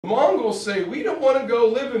The Mongols say, we don't want to go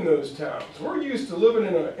live in those towns. We're used to living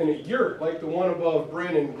in a yurt like the one above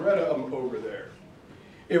Bryn and Greta over there.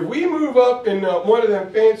 If we move up in one of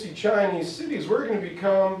them fancy Chinese cities, we're going to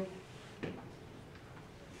become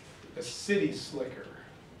a city slicker.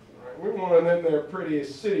 Right? We're one of them there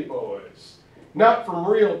prettiest city boys. Not from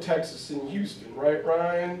real Texas and Houston, right,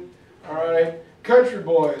 Ryan? All right. Country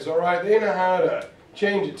boys, all right, they know how to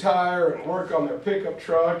change a tire and work on their pickup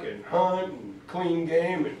truck and hunt and clean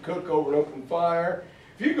game and cook over an open fire.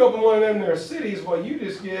 If you go up in one of them there cities, well, you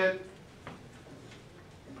just get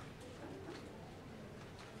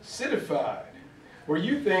citified, where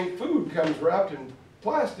you think food comes wrapped in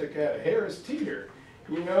plastic at a Harris Teeter.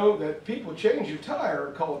 You know, that people change your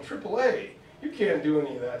tire called AAA. You can't do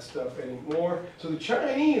any of that stuff anymore. So the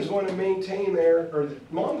Chinese want to maintain or the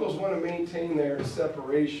Mongols want to maintain their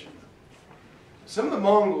separation. Some of the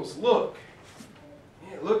Mongols look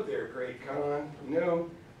there, Great Khan. You know,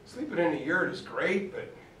 sleeping in a yurt is great,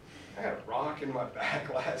 but I had a rock in my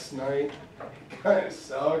back last night. It kind of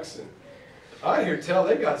sucks. And I hear tell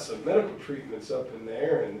they got some medical treatments up in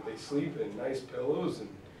there, and they sleep in nice pillows, and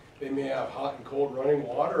they may have hot and cold running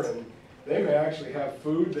water, and they may actually have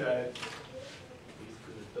food that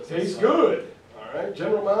tastes good. All right,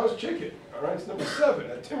 General Mao's chicken. All right, it's number 7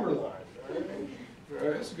 at Timberline. All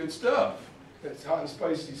right, that's good stuff. It's hot and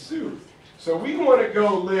spicy soup. So we want to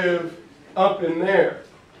go live up in there.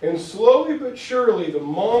 And slowly but surely the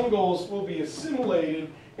Mongols will be assimilated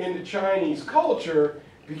into Chinese culture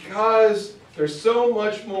because they're so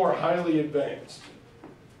much more highly advanced.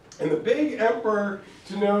 And the big emperor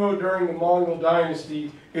to know during the Mongol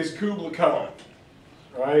dynasty is Kublai Khan,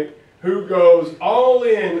 right? Who goes all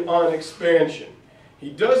in on expansion. He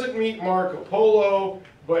doesn't meet Marco Polo,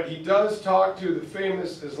 but he does talk to the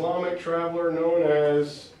famous Islamic traveler known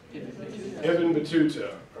as Ibn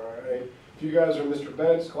Battuta. All right. If you guys are in Mr.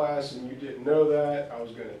 Bennett's class and you didn't know that, I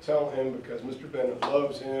was going to tell him because Mr. Bennett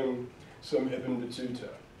loves him some Ibn Battuta.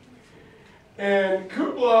 And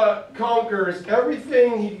Kublai conquers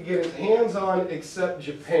everything he could get his hands on except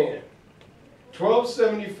Japan.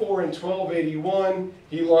 1274 and 1281,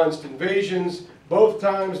 he launched invasions. Both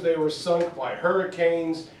times they were sunk by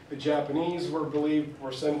hurricanes. The Japanese were believed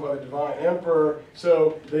were sent by the divine emperor,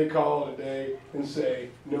 so they call it a day and say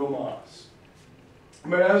no mas.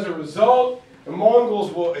 But as a result, the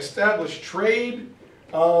Mongols will establish trade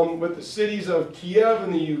with the cities of Kiev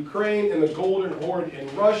in the Ukraine and the Golden Horde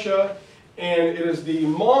in Russia. And it is the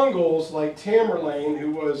Mongols, like Tamerlane,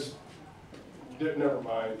 who was, never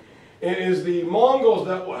mind. It is the Mongols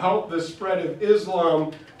that will help the spread of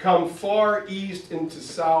Islam come far east into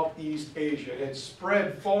Southeast Asia. It had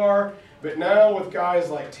spread far, but now with guys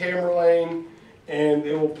like Tamerlane, and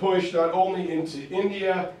it will push not only into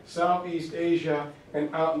India, Southeast Asia,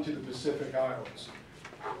 and out into the Pacific Islands.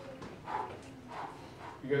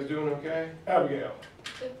 You guys doing okay? Abigail,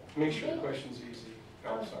 make sure the question's easy.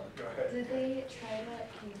 Oh, I'm sorry, go ahead. Did they try to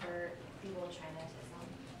convert people in China to Islam?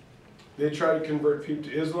 They try to convert people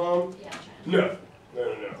to Islam? Yeah, China.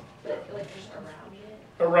 No. But like just around it?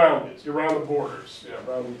 Around it, around the borders, yeah,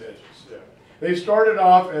 around the edges, yeah. They started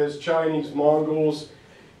off as Chinese Mongols,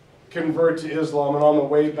 convert to Islam, and on the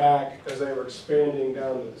way back, as they were expanding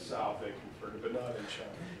down to the south, they converted, but not in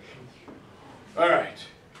China. All right,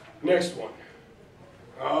 next one.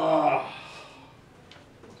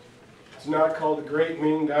 It's not called the Great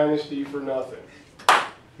Ming Dynasty for nothing.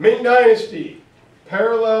 Ming Dynasty,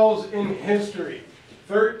 parallels in history,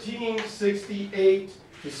 1368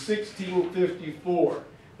 to 1654.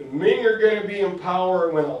 The Ming are going to be in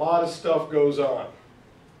power when a lot of stuff goes on.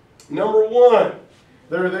 Number 1,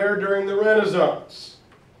 they're there during the Renaissance.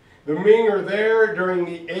 The Ming are there during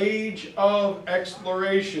the Age of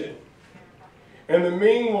Exploration. And the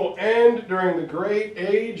Ming will end during the Great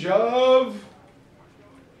Age of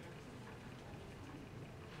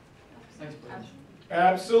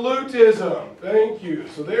Absolutism. Thank you.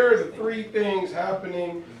 So there are the 3 things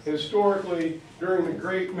happening historically during the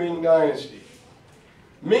Great Ming Dynasty.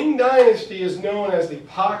 Ming Dynasty is known as the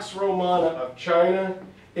Pax Romana of China.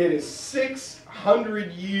 It is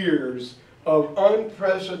 600 years of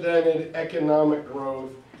unprecedented economic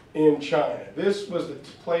growth in China. This was the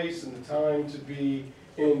place and the time to be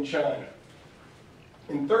in China.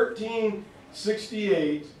 In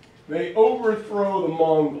 1368, they overthrow the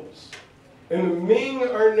Mongols. And the Ming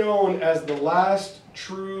are known as the last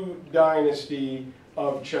true dynasty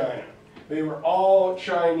of China. They were all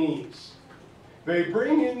Chinese. They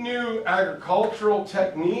bring in new agricultural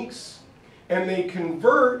techniques, and they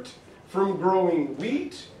convert from growing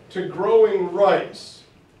wheat to growing rice.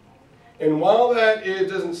 And while that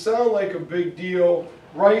doesn't sound like a big deal,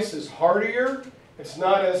 rice is hardier, It's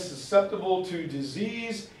not as susceptible to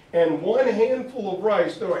disease. And one handful of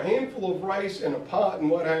rice, throw a handful of rice in a pot and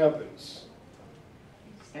what happens?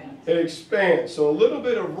 It expands. So a little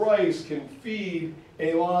bit of rice can feed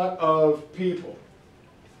a lot of people.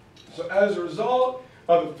 So as a result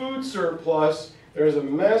of the food surplus, there's a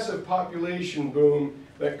massive population boom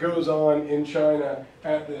that goes on in China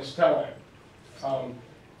at this time.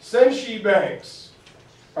 Senshi banks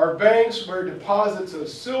are banks where deposits of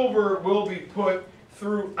silver will be put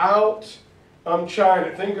throughout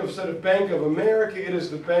China. Think of, instead of Bank of America, it is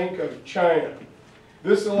the Bank of China.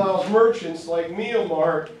 This allows merchants like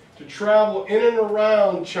Myanmar to travel in and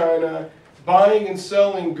around China, buying and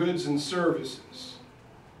selling goods and services.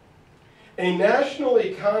 A national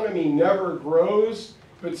economy never grows,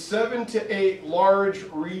 but 7 to 8 large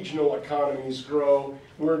regional economies grow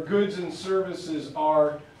where goods and services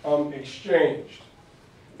are exchanged.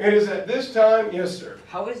 It is at this time, yes sir?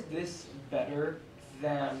 How is this better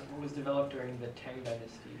than what was developed during the Tang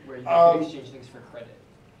Dynasty, where you could exchange things for credit?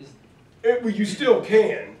 You still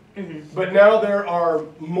can, but now there are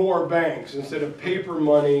more banks. Instead of paper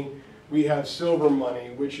money, we have silver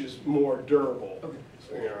money, which is more durable. Okay.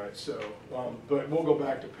 So, all right, so, but we'll go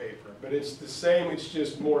back to paper. But it's the same, it's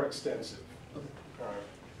just more extensive.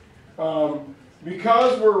 All right.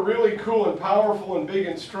 Because we're really cool and powerful and big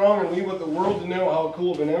and strong, and we want the world to know how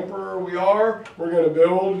cool of an emperor we are, we're going to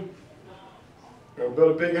build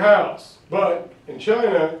a big house. But in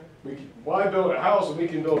China, why build a house when we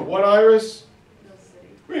can build what, Iris?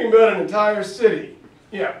 We can build an entire city.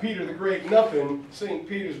 Yeah, Peter the Great, nothing, St.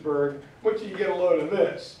 Petersburg. What do you get a load of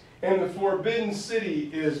this? And the Forbidden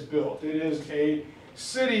City is built. It is a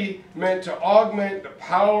city meant to augment the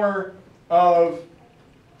power of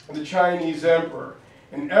the Chinese emperor.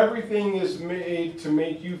 And everything is made to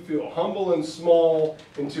make you feel humble and small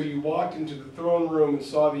until you walked into the throne room and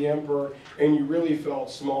saw the emperor and you really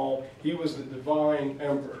felt small. He was the divine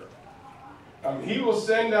emperor. He will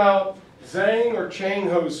send out Zhang or Chang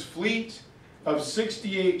Ho's fleet of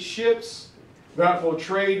 68 ships that will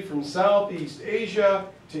trade from Southeast Asia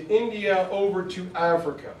to India over to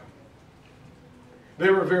Africa. They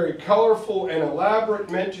were very colorful and elaborate,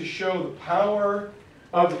 meant to show the power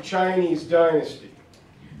of the Chinese dynasty.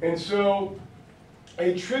 And so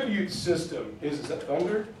a tribute system, is that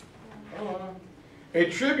thunder? A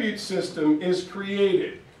tribute system is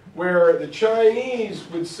created where the Chinese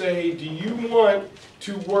would say, do you want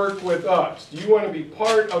to work with us? Do you want to be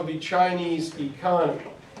part of the Chinese economy?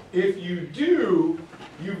 If you do,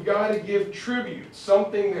 you've got to give tribute,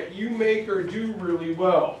 something that you make or do really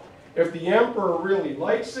well. If the emperor really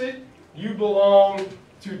likes it, you belong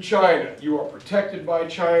to China. You are protected by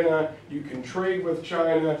China. You can trade with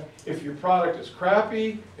China. If your product is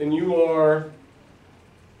crappy, then you are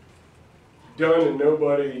done and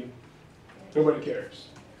nobody cares.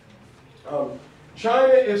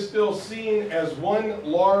 China is still seen as one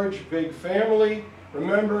large, big family.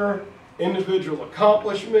 Remember, individual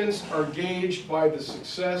accomplishments are gauged by the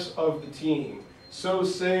success of the team. So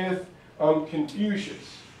saith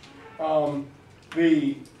Confucius.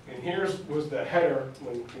 And here's was the header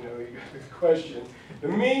when you got the question. The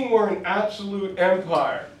Ming were an absolute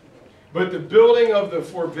empire, but the building of the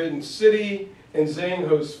Forbidden City and Zhang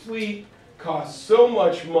Ho's fleet cost so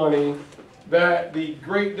much money that the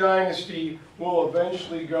great dynasty will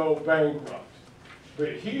eventually go bankrupt.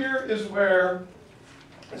 But here is where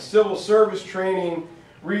the civil service training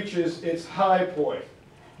reaches its high point.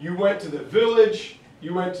 You went to the village,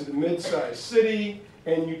 you went to the mid-sized city,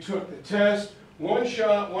 and you took the test. One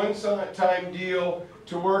shot, one time deal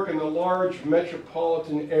to work in the large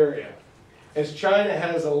metropolitan area. As China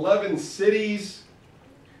has 11 cities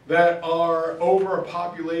that are over a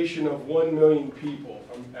population of 1 million people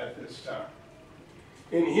at this time.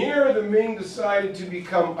 And here the Ming decided to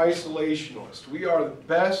become isolationist. We are the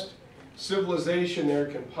best civilization there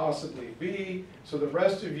can possibly be, so the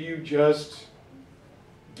rest of you just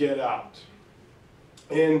get out.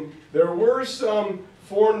 And there were some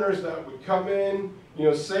foreigners that would come in,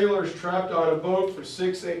 sailors trapped on a boat for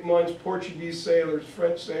 6-8 months, Portuguese sailors,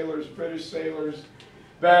 French sailors, British sailors,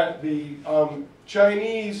 that the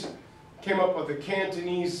Chinese came up with a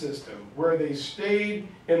Cantonese system where they stayed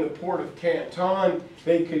in the port of Canton.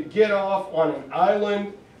 They could get off on an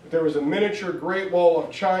island. There was a miniature Great Wall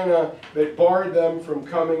of China that barred them from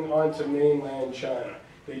coming onto mainland China.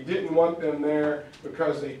 They didn't want them there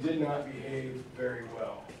because they did not behave very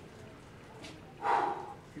well.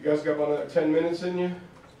 You guys got about another 10 minutes in you?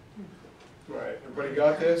 All right, everybody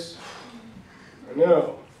got this? I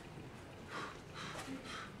know.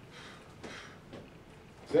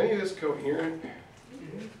 Is any of this coherent?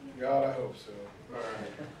 God, I hope so. All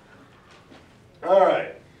right. All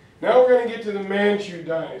right. Now we're going to get to the Manchu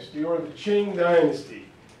Dynasty, or the Qing Dynasty,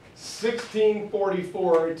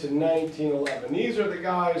 1644 to 1911. These are the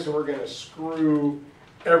guys who are going to screw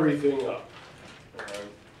everything up. All right.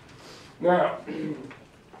 Now,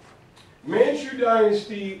 Manchu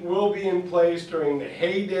Dynasty will be in place during the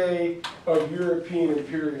heyday of European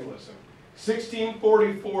imperialism.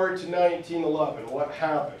 1644 to 1911, what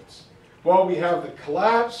happens? Well, we have the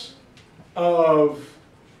collapse of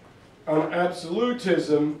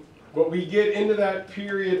absolutism, but we get into that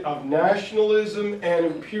period of nationalism and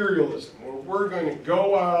imperialism, where we're going to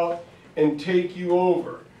go out and take you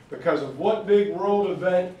over because of what big world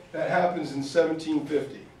event that happens in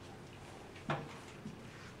 1750?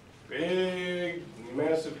 Big,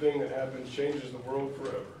 massive thing that happens, changes the world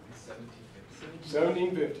forever.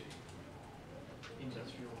 1750.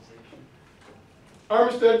 Industrialization.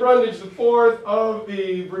 Armistead Brundage IV of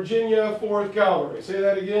the Virginia 4th Cavalry. Say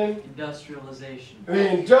that again. Industrialization.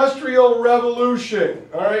 The Industrial Revolution.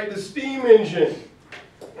 All right, the steam engine.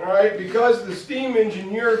 All right, because of the steam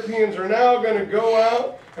engine, Europeans are now going to go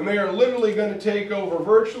out and they are literally going to take over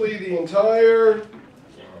virtually the entire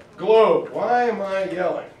globe. Why am I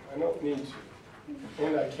yelling? I don't need to,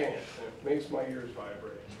 and I can't. It makes my ears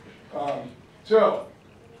vibrate. So,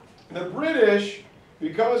 the British,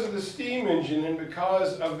 because of the steam engine and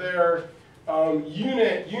because of their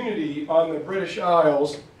unity on the British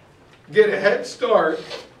Isles, get a head start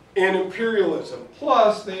in imperialism.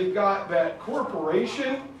 Plus, they've got that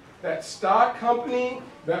corporation, that stock company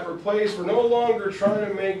that replaced. We're no longer trying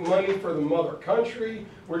to make money for the mother country.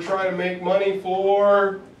 We're trying to make money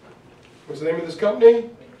for, what's the name of this company?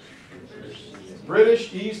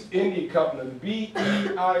 British East India Company, the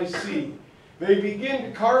BEIC. They begin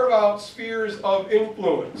to carve out spheres of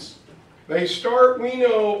influence. They start, we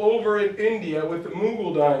know, over in India with the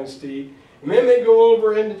Mughal dynasty, and then they go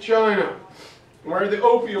over into China, where the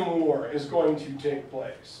Opium War is going to take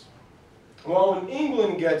place. Well, when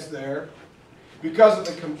England gets there, because of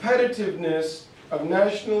the competitiveness of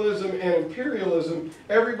nationalism and imperialism,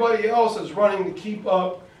 everybody else is running to keep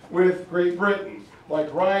up with Great Britain.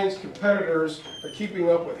 Like Ryan's competitors are keeping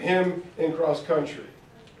up with him in cross country.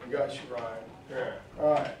 I got you, Ryan. Yeah.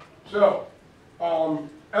 All right. So,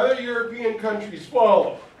 other European countries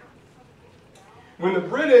follow. When the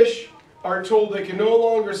British are told they can no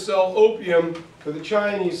longer sell opium to the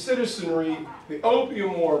Chinese citizenry, the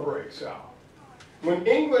Opium War breaks out. When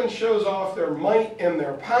England shows off their might and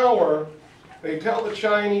their power, they tell the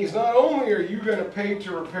Chinese, not only are you going to pay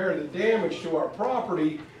to repair the damage to our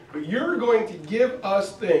property, but you're going to give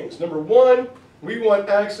us things. Number one, we want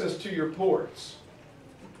access to your ports.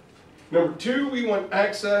 Number two, we want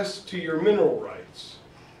access to your mineral rights.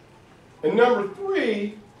 And number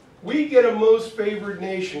three, we get a most favored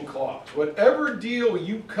nation clause. Whatever deal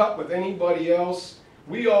you cut with anybody else,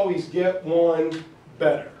 we always get one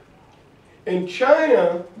better. And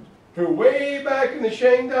China, who way back in the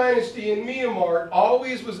Shang Dynasty in Myanmar,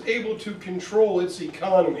 always was able to control its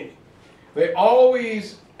economy. They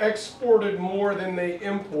always exported more than they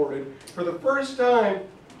imported. For the first time,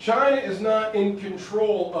 China is not in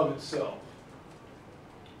control of itself.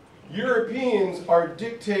 Europeans are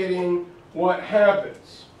dictating what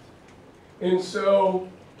happens. And so,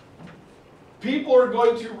 people are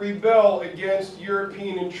going to rebel against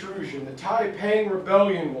European intrusion. The Taiping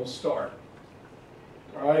Rebellion will start.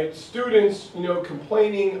 All right, students,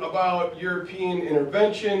 complaining about European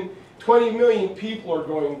intervention. 20 million people are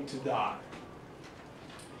going to die.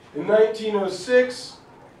 In 1906,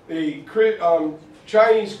 the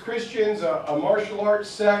Chinese Christians, a martial arts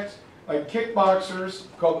sect like kickboxers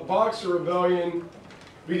called the Boxer Rebellion,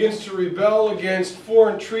 begins to rebel against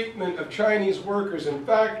foreign treatment of Chinese workers in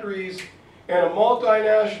factories, and a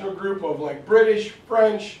multinational group of like British,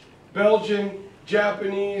 French, Belgian,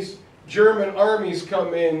 Japanese, German armies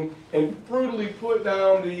come in and brutally put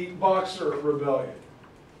down the Boxer Rebellion.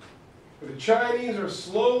 The Chinese are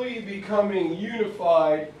slowly becoming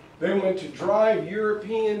unified. They want to drive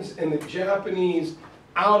Europeans and the Japanese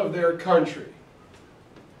out of their country.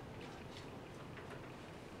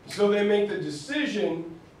 So they make the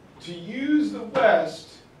decision to use the West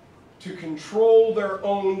to control their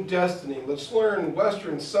own destiny. Let's learn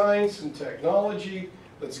Western science and technology.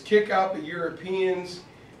 Let's kick out the Europeans,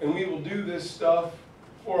 and we will do this stuff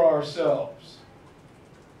for ourselves.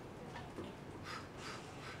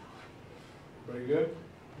 Everybody good?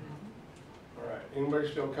 All right.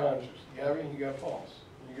 Anybody still conscious? Gabby, you got pulse.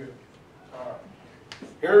 You good? All right.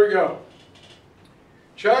 Here we go.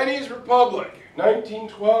 Chinese Republic,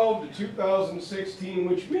 1912 to 2016,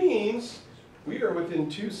 which means we are within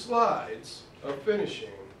 2 slides of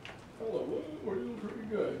finishing. Hello, we're doing pretty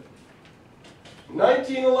good. In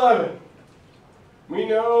 1911, we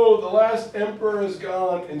know the last emperor is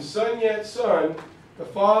gone, and Sun Yat-sen, the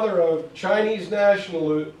father of Chinese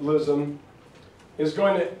nationalism, is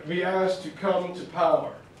going to be asked to come to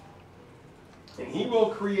power. And he will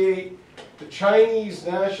create the Chinese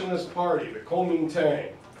Nationalist Party, the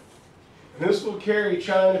Kuomintang. And this will carry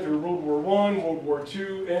China through World War I, World War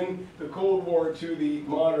II, and the Cold War to the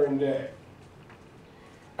modern day.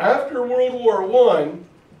 After World War I,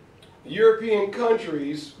 the European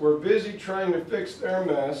countries were busy trying to fix their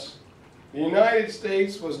mess. The United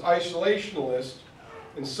States was isolationist,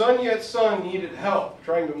 and Sun Yat-sen needed help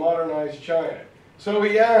trying to modernize China. So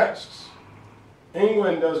he asks.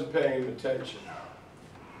 England doesn't pay him attention.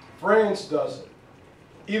 France doesn't.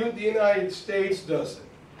 Even the United States doesn't.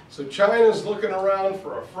 So China's looking around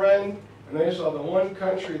for a friend, and they saw the one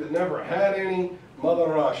country that never had any, Mother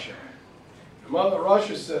Russia. And Mother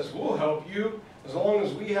Russia says, we'll help you as long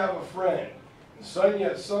as we have a friend. And Sun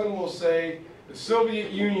Yat-sen will say, the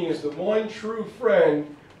Soviet Union is the one true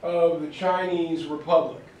friend of the Chinese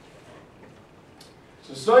Republic.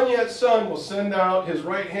 So Sun Yat-sen will send out his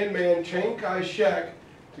right-hand man, Chiang Kai-shek,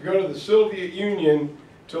 to go to the Soviet Union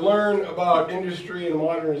to learn about industry and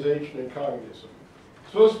modernization and communism.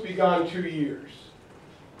 It's supposed to be gone 2 years.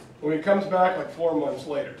 When he comes back like 4 months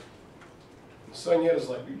later, and Sun Yat is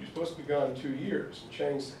like, you're supposed to be gone 2 years. And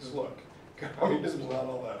Chiang says, look, communism's not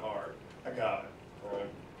all that hard. I got it. All right?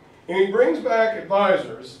 And he brings back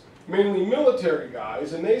advisors, mainly military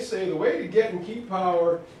guys, and they say the way to get and keep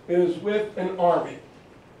power is with an army.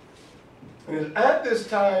 And it's at this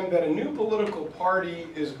time that a new political party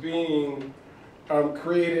is being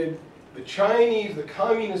created, the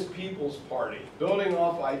Communist People's Party, building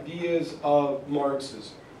off ideas of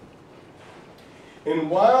Marxism. And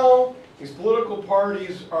while these political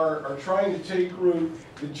parties are trying to take root,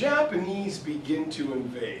 the Japanese begin to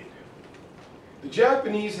invade. The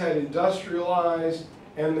Japanese had industrialized,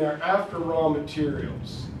 and they're after raw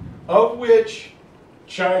materials, of which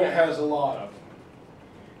China has a lot of them.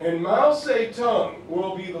 And Mao Zedong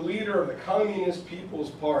will be the leader of the Communist People's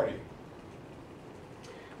Party.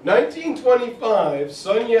 1925,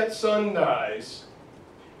 Sun Yat-sen dies,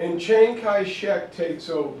 and Chiang Kai-shek takes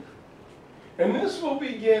over. And this will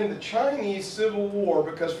begin the Chinese Civil War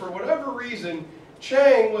because for whatever reason,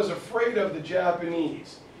 Chiang was afraid of the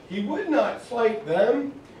Japanese. He would not fight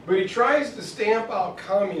them, but he tries to stamp out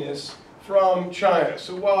communists from China.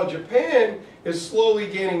 So while Japan is slowly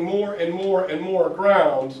gaining more and more and more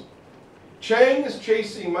ground, Chiang is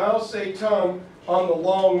chasing Mao Zedong on the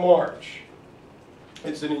Long March.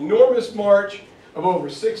 It's an enormous march of over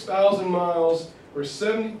 6,000 miles where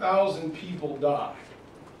 70,000 people die.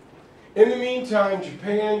 In the meantime,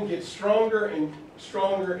 Japan gets stronger and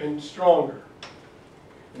stronger and stronger.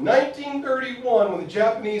 In 1931, when the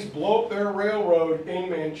Japanese blow up their railroad in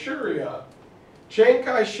Manchuria, Chiang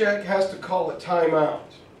Kai-shek has to call a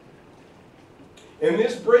timeout. And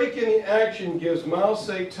this break in the action gives Mao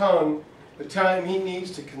Zedong the time he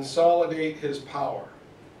needs to consolidate his power.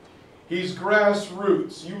 He's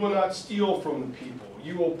grassroots. You will not steal from the people.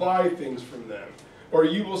 You will buy things from them. Or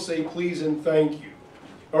you will say please and thank you.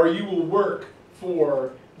 Or you will work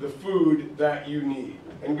for the food that you need.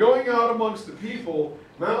 And going out amongst the people,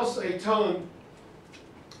 Mao Zedong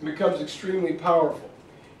becomes extremely powerful.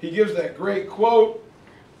 He gives that great quote,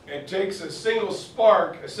 it takes a single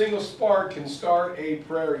spark can start a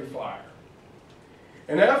prairie fire.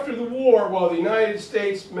 And after the war, while the United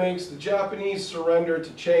States makes the Japanese surrender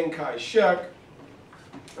to Chiang Kai-shek,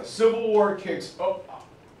 a civil war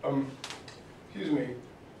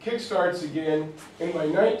kickstarts again, and by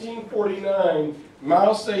 1949,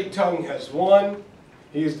 Mao Zedong has won.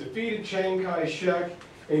 He has defeated Chiang Kai-shek,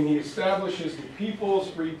 and he establishes the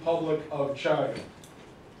People's Republic of China.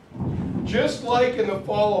 Just like in the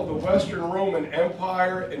fall of the Western Roman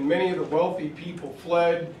Empire, and many of the wealthy people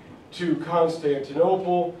fled to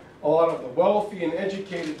Constantinople, a lot of the wealthy and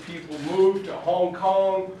educated people moved to Hong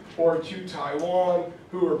Kong or to Taiwan,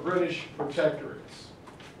 who were British protectorates.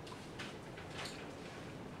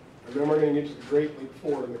 And then we're going to get to the Great Leap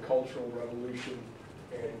Forward in the Cultural Revolution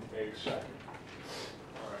in a second.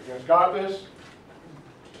 All right, you guys got this?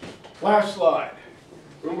 Last slide.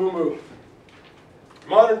 Boom, boom, boom.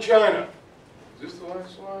 Modern China. Is this the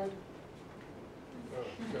last slide? Oh,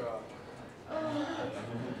 God.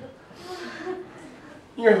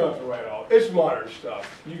 You guys don't have to write all. It's modern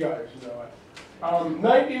stuff. You guys know it.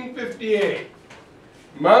 1958.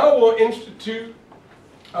 Mao will institute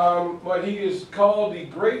what he is called the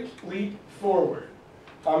Great Leap Forward.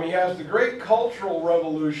 He has the Great Cultural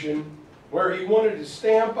Revolution where he wanted to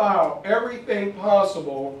stamp out everything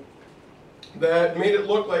possible that made it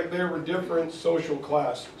look like there were different social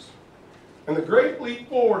classes. And the Great Leap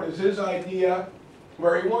Forward is his idea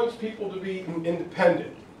where he wants people to be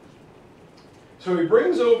independent. So he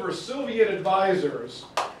brings over Soviet advisors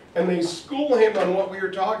and they school him on what we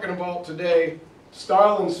were talking about today,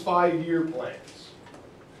 Stalin's 5-year plans.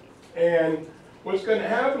 And what's going to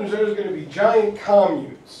happen is there's going to be giant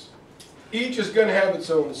communes. Each is going to have its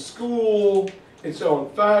own school, its own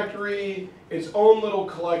factory, its own little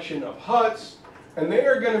collection of huts, and they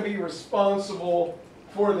are going to be responsible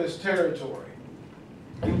for this territory.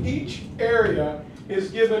 And each area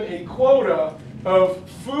is given a quota of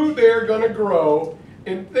food they're going to grow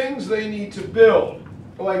and things they need to build,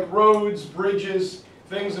 like roads, bridges,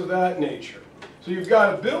 things of that nature. So you've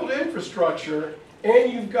got to build infrastructure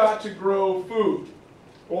and you've got to grow food.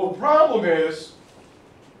 Well, the problem is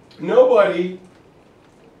nobody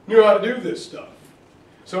knew how to do this stuff.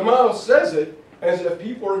 So Mao says it as if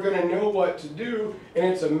people are going to know what to do, and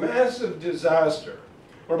it's a massive disaster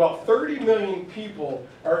where about 30 million people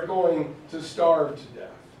are going to starve to death.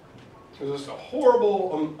 It's just a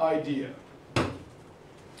horrible idea.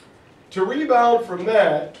 To rebound from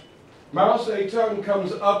that, Mao Zedong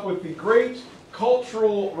comes up with the Great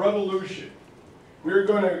Cultural Revolution. We're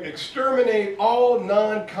going to exterminate all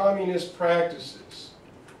non-communist practices.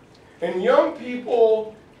 And young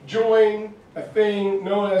people join a thing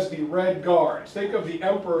known as the Red Guards. Think of the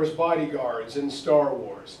Emperor's bodyguards in Star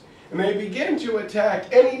Wars. And they begin to attack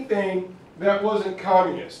anything that wasn't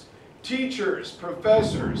communist. Teachers,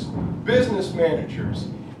 professors, business managers,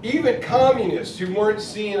 even communists who weren't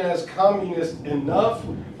seen as communist enough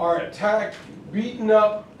are attacked, beaten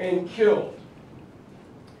up, and killed.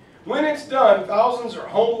 When it's done, thousands are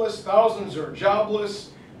homeless, thousands are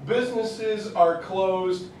jobless, businesses are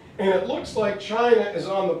closed, and it looks like China is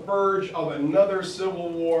on the verge of another civil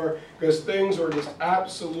war because things are just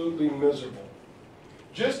absolutely miserable.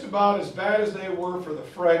 Just about as bad as they were for the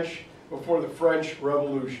French before the French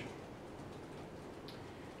Revolution.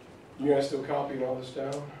 You guys still copying all this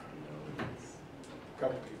down? A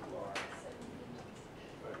couple people are.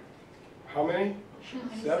 But how many?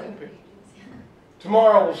 7 people.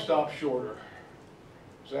 Tomorrow we'll stop shorter.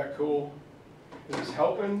 Is that cool? Is this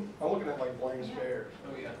helping? I'm looking at like blank stares.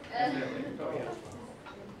 Oh yeah, definitely. Oh yeah.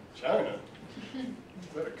 China?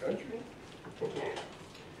 Is that a country?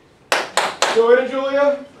 Go in,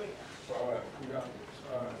 Julia. All right, we got this.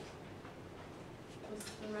 All right. Was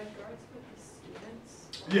the Red Guards with the students?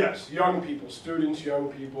 Yes, young people, students,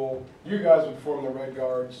 young people. You guys would form the Red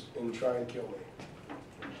Guards and try and kill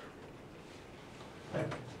me.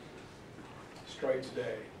 Strike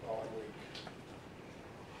today, all week.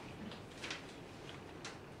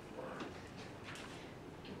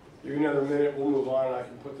 Give me another minute, we'll move on, and I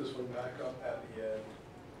can put this one back up at the end.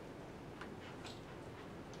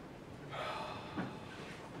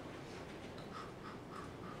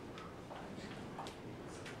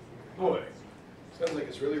 Boy, sounds like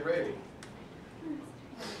it's really raining.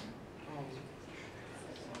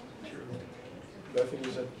 Nothing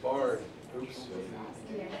is at the barn. Oops.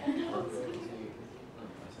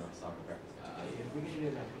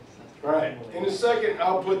 All right, in a second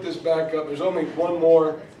I'll put this back up. There's only one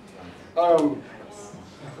more.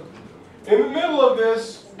 In the middle of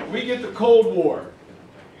this, we get the Cold War.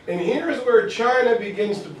 And here's where China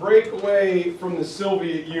begins to break away from the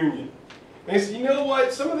Soviet Union. And they say, you know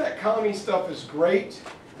what, some of that commie stuff is great,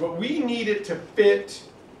 but we need it to fit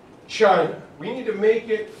China. We need to make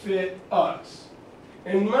it fit us.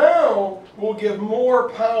 And Mao will give more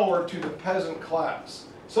power to the peasant class.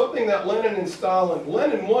 Something that Lenin and Stalin,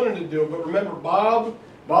 Lenin wanted to do, but remember Bob?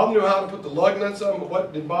 Bob knew how to put the lug nuts on, but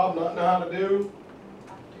what did Bob not know how to do?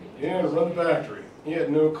 He had to run the factory. He had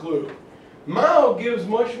no clue. Mao gives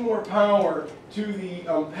much more power to the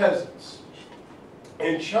peasants.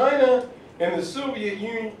 And China and the Soviet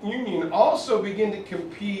Union also begin to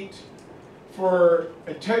compete for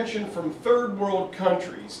attention from third world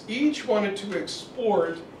countries. Each wanted to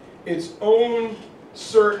export its own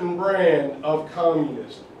certain brand of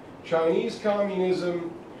communism. Chinese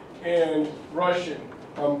communism and Russian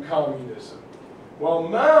communism. Well,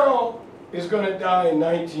 Mao is going to die in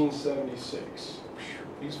 1976.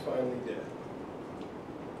 He's finally dead.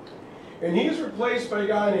 And he's replaced by a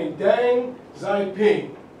guy named Deng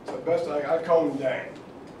Xiaoping. It's the best I call him Deng.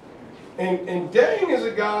 And Deng is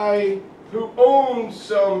a guy who owned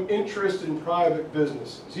some interest in private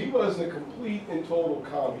businesses. He wasn't a complete and total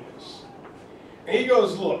communist. And he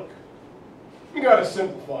goes, look, we got to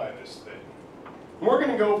simplify this thing. We're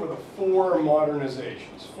going to go for the 4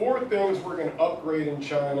 modernizations. 4 things we're going to upgrade in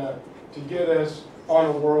China to get us on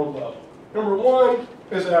a world level. Number 1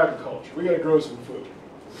 is agriculture. We got to grow some food.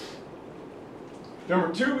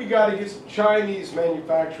 Number two, we got to get some Chinese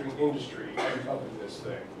manufacturing industry up in this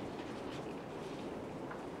thing.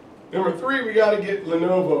 Number three, we got to get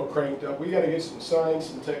Lenovo cranked up. We got to get some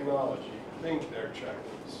science and technology. I think they're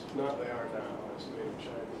Chinese. Not they are now. It's made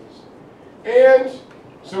Chinese. And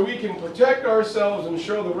so we can protect ourselves and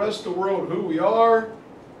show the rest of the world who we are,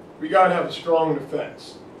 we got to have a strong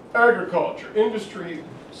defense. Agriculture, industry,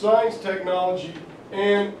 science, technology,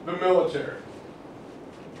 and the military.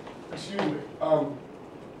 Excuse me.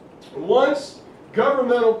 Once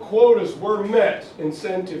governmental quotas were met,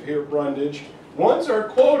 incentive here, Brundage, once our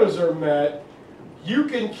quotas are met, you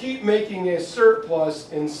can keep making a surplus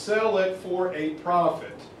and sell it for a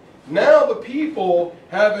profit. Now the people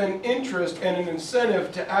have an interest and an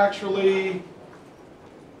incentive to actually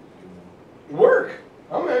work.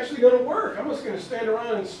 I'm actually going to work. I'm just going to stand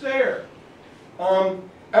around and stare.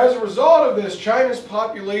 As a result of this, China's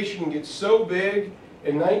population gets so big,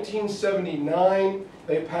 in 1979,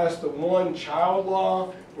 they passed the one-child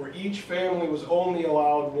law, where each family was only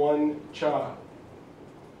allowed one child.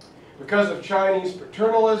 Because of Chinese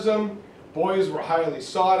paternalism, boys were highly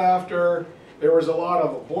sought after. There was a lot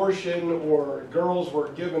of abortion, or girls were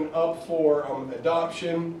given up for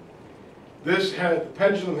adoption. The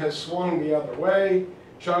pendulum has swung the other way.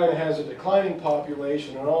 China has a declining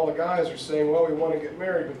population, and all the guys are saying, well, we want to get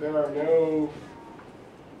married, but there are no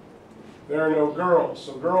girls.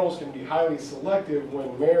 So girls can be highly selective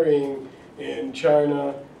when marrying in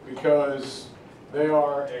China because they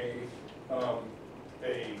are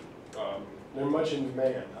they're much in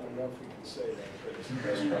demand. I don't know if we can say that, but it's the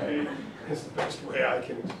best way. It's the best way I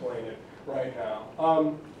can explain it right now.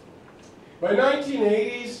 By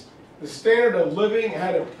 1980s, the standard of living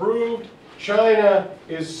had improved. China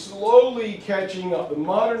is slowly catching up. The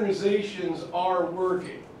modernizations are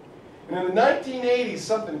working. And in the 1980s,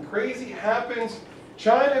 something crazy happens.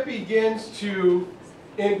 China begins to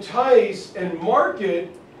entice and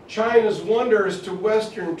market China's wonders to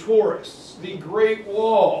Western tourists. The Great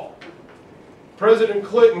Wall. President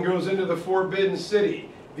Clinton goes into the Forbidden City.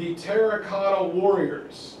 The Terracotta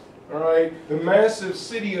Warriors. All right, the massive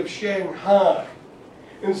city of Shanghai.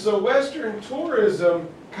 And so Western tourism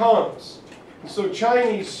comes. And so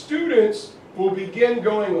Chinese students will begin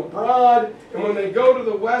going abroad, and when they go to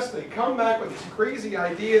the West, they come back with these crazy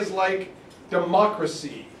ideas like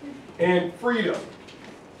democracy and freedom.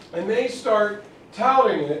 And they start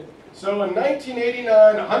touting it. So in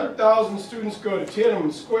 1989, 100,000 students go to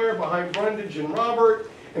Tiananmen Square behind Brundage and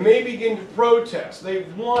Robert, and they begin to protest. They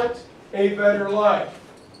want a better life.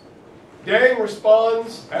 Deng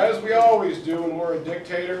responds, as we always do when we're a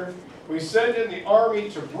dictator. We send in the army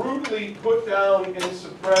to brutally put down and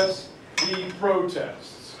suppress the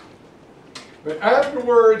protests. But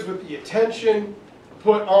afterwards, with the attention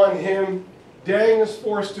put on him, Deng is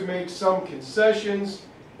forced to make some concessions,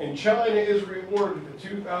 and China is rewarded with the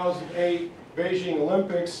 2008 Beijing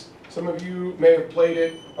Olympics. Some of you may have played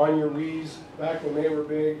it on your Wii's back when they were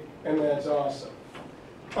big, and that's awesome.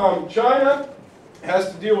 China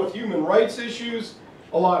has to deal with human rights issues.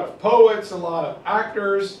 A lot of poets, a lot of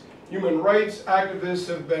actors, human rights activists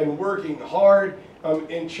have been working hard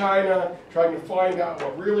in China, trying to find out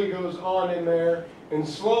what really goes on in there. And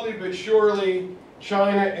slowly but surely,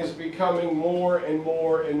 China is becoming more and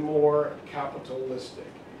more and more capitalistic.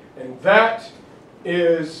 And that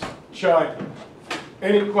is China.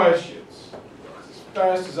 Any questions? As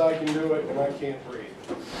fast as I can do it, and I can't breathe.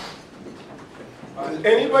 Does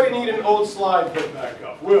anybody need an old slide put back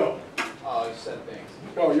up? Will? Oh, you said thanks.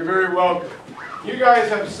 Oh, you're very welcome. You guys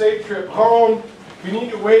have a safe trip home. If you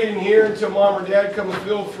need to wait in here until Mom or Dad comes,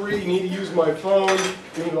 feel free. You need to use my phone.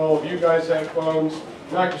 Even though all of you guys have phones.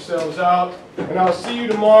 Knock yourselves out. And I'll see you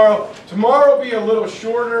tomorrow. Tomorrow will be a little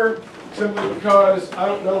shorter, simply because I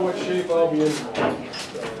don't know what shape I'll be in tomorrow.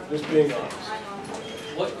 So, just being honest.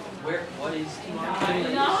 What is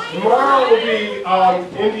tomorrow? Tomorrow will be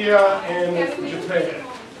India and Japan.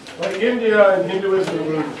 Like India and Hinduism and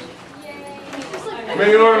Buddhism.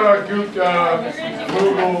 Mayora Gupta,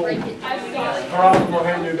 Mughal, Haram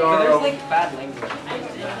Mohenjo-Daro. There's like bad language.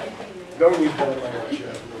 Don't use bad language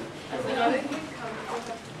yet.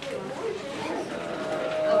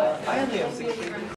 I only have 6 fingers.